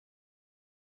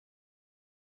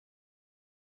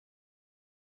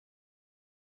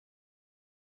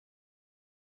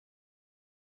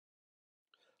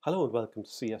Hello and welcome to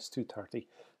CS230.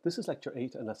 This is lecture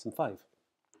 8 and lesson 5.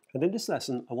 And in this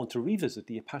lesson I want to revisit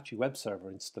the Apache web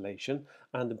server installation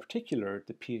and in particular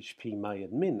the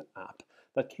phpMyAdmin app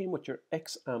that came with your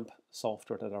XAMPP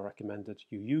software that I recommended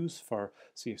you use for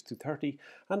CS230,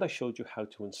 and I showed you how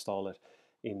to install it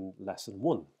in lesson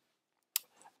 1.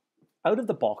 Out of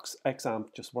the box,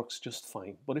 XAMPP just works just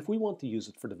fine, but if we want to use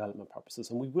it for development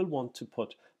purposes and we will want to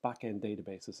put back-end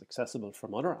databases accessible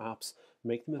from other apps,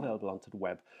 make them available onto the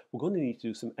web, we're going to need to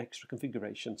do some extra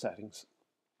configuration settings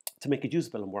to make it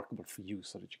usable and workable for you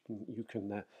so that you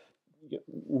can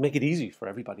make it easy for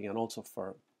everybody and also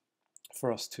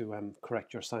for us to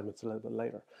correct your assignments a little bit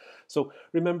later. So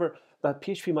remember that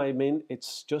phpMyAdmin,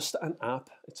 it's just an app.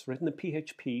 It's written in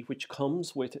PHP, which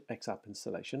comes with XAMPP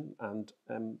installation, and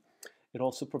it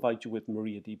also provides you with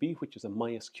MariaDB, which is a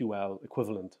MySQL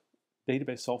equivalent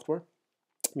database software.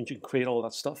 It means you can create all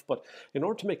that stuff, but in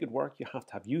order to make it work, you have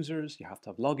to have users, you have to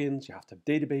have logins, you have to have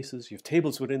databases, you have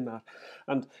tables within that,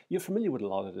 and you're familiar with a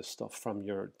lot of this stuff from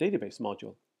your database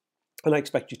module. And I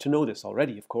expect you to know this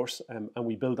already, of course, and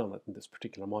we build on it in this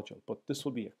particular module, but this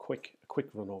will be a quick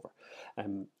run over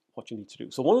what you need to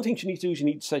do. So one of the things you need to do is you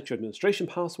need to set your administration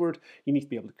password, you need to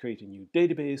be able to create a new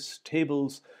database,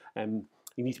 tables,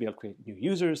 you need to be able to create new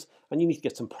users, and you need to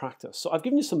get some practice. So I've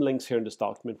given you some links here in this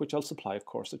document, which I'll supply, of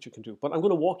course, that you can do, but I'm going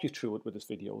to walk you through it with this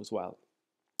video as well.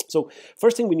 So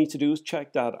first thing we need to do is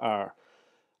check that our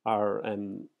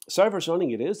server's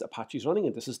running. It is, Apache's running,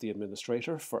 and this is the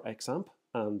administrator for XAMPP,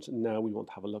 and now we want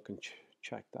to have a look and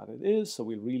check that it is. So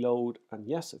we'll reload, and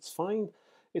yes, it's fine.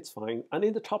 It's fine. And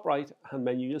in the top right hand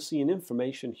menu, you'll see an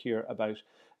information here about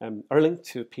our link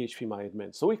to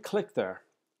phpMyAdmin. So we click there,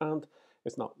 and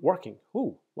it's not working.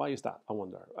 Ooh, why is that, I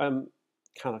wonder?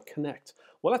 Cannot connect.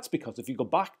 Well, that's because if you go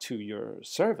back to your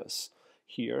service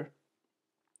here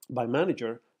by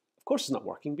manager, of course it's not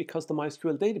working because the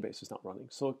MySQL database is not running,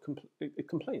 so it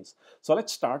complains. So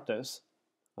let's start this,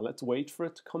 and let's wait for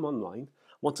it to come online.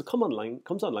 Once it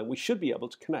comes online, we should be able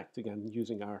to connect again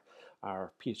using our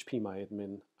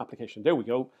phpMyAdmin application. There we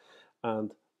go, and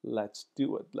let's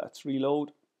do it. Let's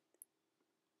reload,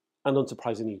 and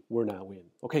unsurprisingly, we're now in.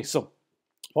 Okay, so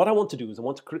what I want to do is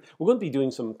we're going to be doing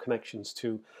some connections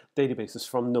to databases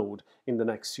from Node in the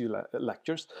next few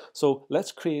lectures. So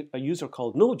let's create a user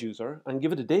called Node user and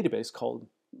give it a database called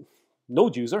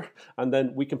Node user, and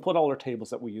then we can put all our tables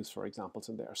that we use for examples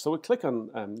in there. So we click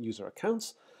on user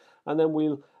accounts, and then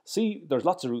we'll see there's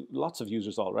lots of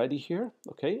users already here.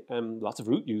 Okay, lots of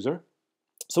root user.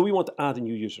 So we want to add a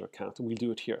new user account, and we'll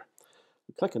do it here.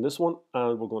 We click on this one,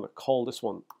 and we're going to call this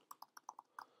one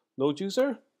Node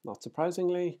user. Not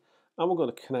surprisingly, and we're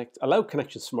going to allow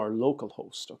connections from our local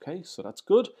host. Okay, so that's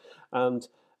good, and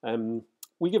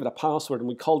we give it a password, and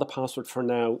we call the password for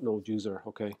now Node user.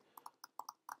 Okay,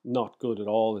 not good at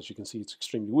all. As you can see, it's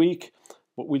extremely weak,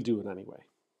 but we'll do it anyway.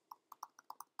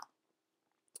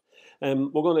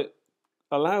 We're going to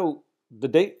allow the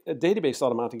database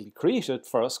automatically created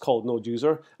for us called Node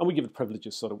user, and we give it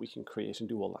privileges so that we can create and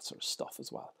do all that sort of stuff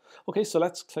as well. Okay, so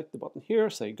let's click the button here,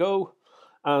 say go.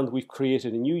 And we've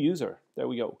created a new user. There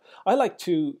we go. I like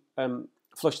to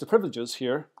flush the privileges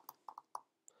here,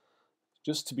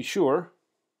 just to be sure.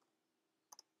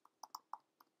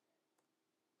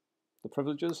 The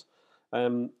privileges,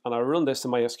 and I run this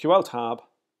in my SQL tab.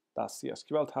 That's the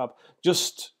SQL tab.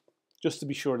 Just to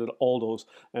be sure that all those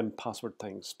password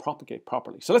things propagate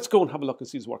properly. So let's go and have a look and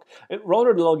see this work.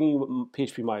 Rather than logging in with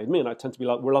phpMyAdmin, I tend to be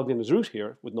we're logged in as root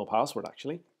here with no password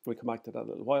actually. We'll come back to that in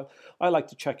a little while. I like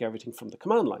to check everything from the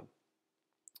command line.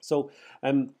 So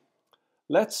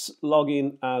let's log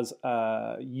in as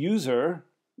a user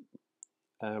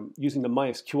using the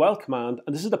MySQL command,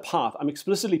 and this is the path. I'm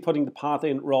explicitly putting the path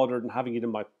in rather than having it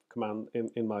in my command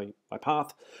in my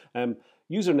path.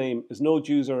 Username is Node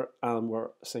user, and we're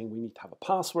saying we need to have a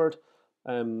password.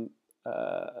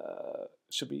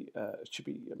 Should be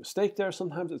a mistake there.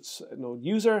 Sometimes it's Node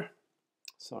user.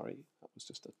 Sorry, that was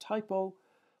just a typo.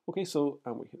 Okay, so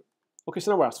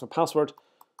so now we're asking for password,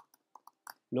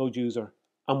 Node user,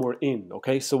 and we're in.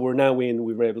 Okay, so we're now in.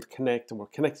 We were able to connect, and we're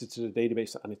connected to the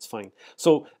database, and it's fine.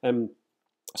 So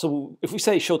so if we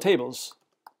say show tables,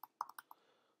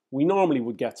 we normally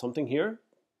would get something here,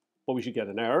 but we should get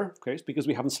an error, okay, because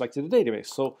we haven't selected a database.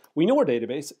 So we know our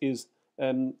database is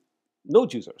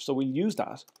Node user, so we'll use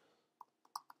that.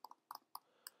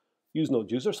 Use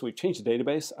Node user, so we change the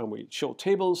database, and we show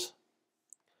tables.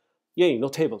 Yay, no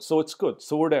tables, so it's good.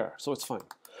 So we're there, so it's fine.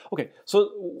 Okay,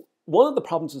 so one of the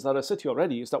problems is that I said to you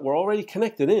already is that we're already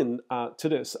connected in to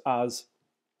this as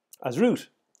root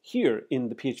here in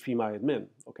the phpMyAdmin.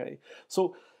 Okay,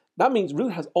 so that means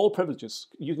root has all privileges.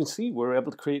 You can see we're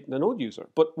able to create the node user,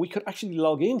 but we could actually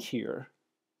log in here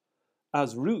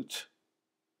as root,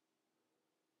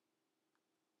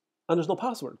 and there's no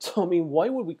password. So I mean, why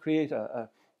would we create a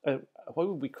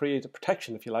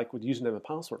protection, if you like, with username and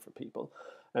password for people,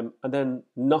 and then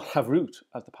not have root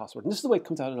as the password? And this is the way it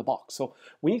comes out of the box. So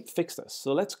we need to fix this.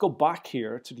 So let's go back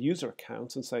here to the user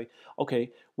accounts and say,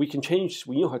 okay, we can change.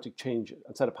 We know how to change it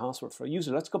and set a password for a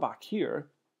user. Let's go back here.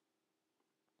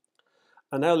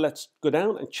 And now let's go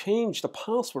down and change the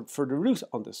password for the root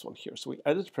on this one here. So we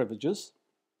edit privileges.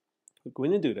 We go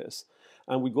in and do this.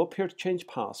 And we go up here to change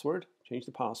password, change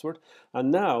the password.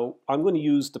 And now I'm going to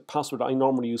use the password I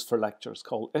normally use for lectures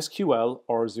called SQL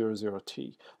or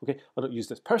 00T. Okay, I don't use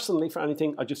this personally for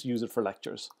anything. I just use it for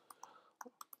lectures.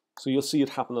 So you'll see it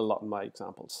happen a lot in my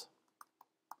examples.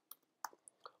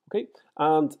 Okay,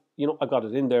 and you know, I got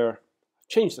it in there.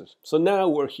 Changed it. So now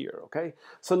we're here, okay?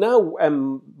 So now,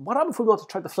 what happens if we want to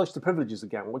try to flush the privileges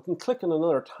again? We can click on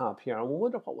another tab here and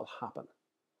wonder what will happen.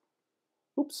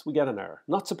 Oops, we get an error,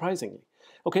 not surprisingly.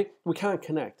 Okay, we can't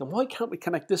connect. And why can't we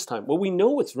connect this time? Well, we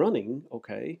know it's running,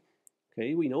 okay?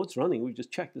 Okay, we know it's running. We just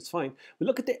checked, it's fine. We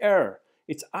look at the error.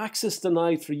 It's access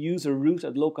denied for user root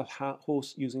at local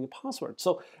host using a password.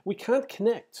 So we can't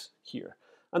connect here.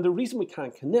 And the reason we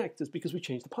can't connect is because we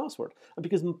changed the password. And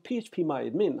because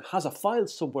phpMyAdmin has a file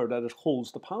somewhere that it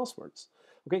holds the passwords.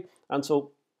 Okay, and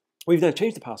so we've now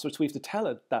changed the password, so we have to tell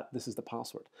it that this is the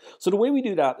password. So the way we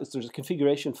do that is there's a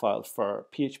configuration file for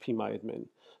phpMyAdmin.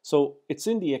 So it's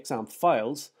in the exam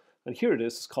files, and here it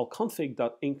is. It's called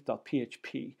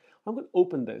config.inc.php. I'm going to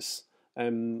open this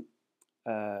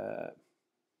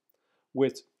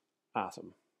with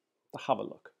Atom to have a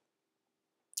look.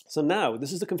 So now,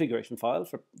 this is the configuration file,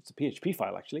 it's a PHP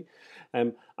file actually,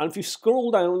 and if you scroll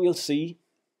down, you'll see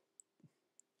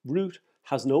root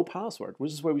has no password,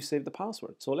 which is where we save the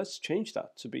password. So let's change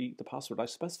that to be the password I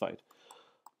specified.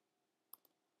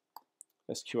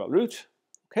 SQL root,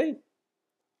 okay,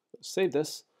 let's save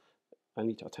this. I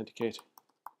need to authenticate.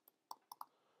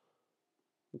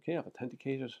 Okay, I've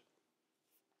authenticated,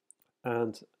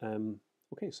 and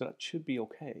okay, so that should be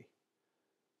okay.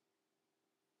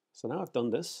 So now I've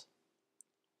done this.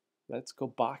 Let's go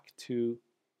back to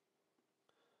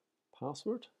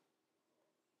password.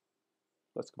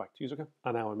 Let's go back to user account,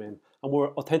 and now I'm in. And we're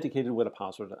authenticated with a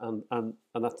password, and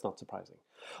that's not surprising.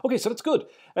 Okay, so that's good.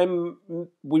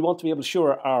 We want to be able to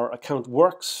show our account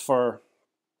works for.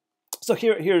 So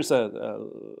here's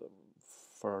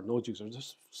for node users.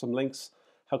 There's some links.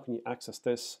 How can you access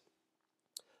this?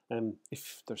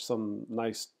 If there's some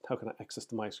nice, how can I access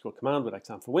the Mysql command with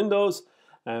exam for Windows?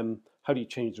 How do you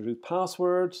change the root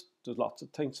password? There's lots of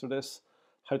things for this.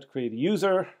 How to create a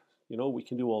user. You know, we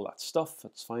can do all that stuff.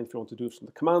 That's fine if you want to do it from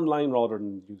the command line rather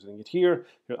than using it here.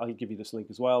 Here, I'll give you this link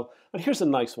as well. And here's a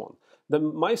nice one. The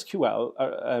MySQL,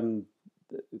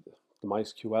 the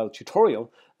MySQL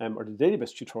tutorial, or the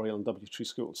database tutorial in W3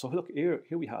 School. So look, here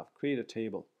we have create a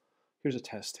table. Here's a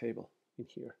test table in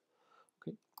here.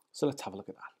 Okay, so let's have a look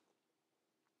at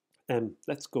that.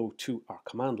 Let's go to our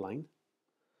command line.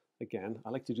 Again, I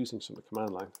like to do things from the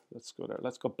command line. Let's go there.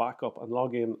 Let's go back up and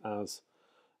log in as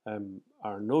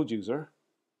our node user.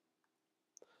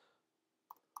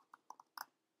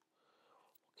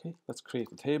 Okay, let's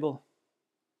create the table.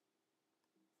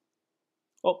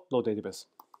 Oh, no database.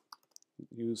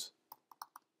 Use.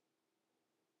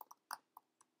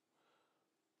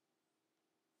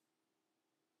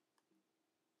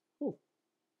 Oh,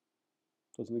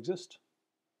 doesn't exist.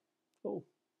 Oh.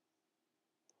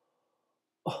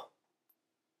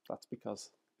 That's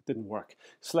because it didn't work.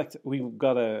 Select. We've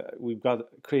got to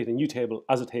create a new table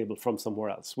as a table from somewhere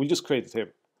else. We just create a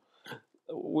table.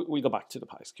 We go back to the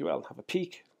PySQL and have a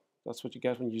peek. That's what you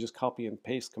get when you just copy and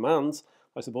paste commands,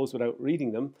 I suppose, without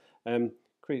reading them.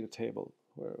 Create a table.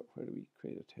 Where do we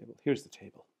create a table? Here's the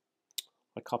table.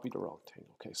 I copied the wrong thing.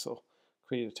 Okay, so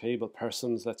create a table.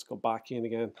 Persons. Let's go back in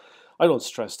again. I don't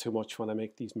stress too much when I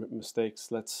make these mistakes.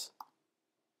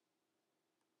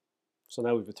 So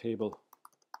now we have a table.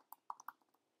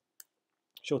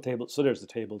 Show table. So there's the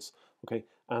tables, okay,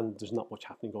 and there's not much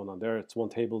happening going on there. It's one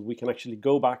table. We can actually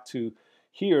go back to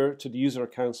here to the user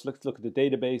accounts. Let's look at the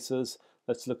databases.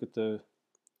 Let's look at the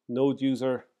node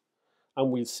user,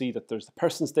 and we'll see that there's the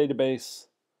persons database,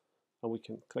 and we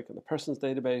can click on the persons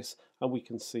database, and we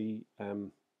can see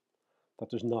that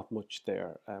there's not much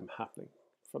there happening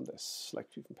from this.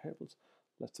 Select view from variables.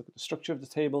 Let's look at the structure of the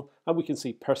table, and we can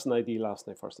see person ID, last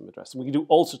name, first name, address. And we can do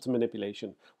all sorts of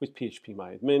manipulation with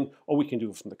phpMyAdmin, or we can do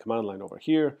it from the command line over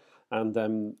here, and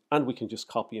we can just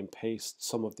copy and paste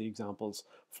some of the examples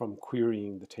from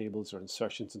querying the tables or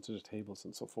insertions into the tables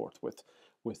and so forth with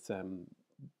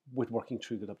working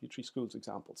through the W3 Schools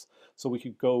examples. So we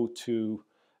could go to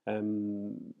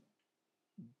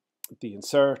the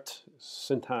insert,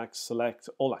 syntax, select,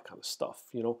 all that kind of stuff,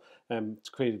 to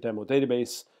create a demo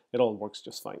database. It all works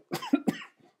just fine.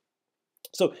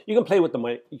 So you can play with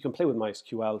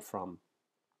MySQL from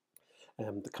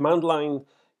the command line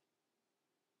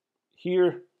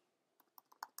here,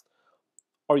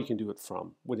 or you can do it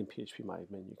from within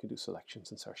phpMyAdmin. You can do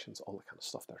selections, insertions, all that kind of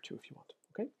stuff there too if you want.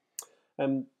 Okay,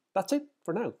 that's it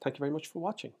for now. Thank you very much for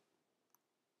watching.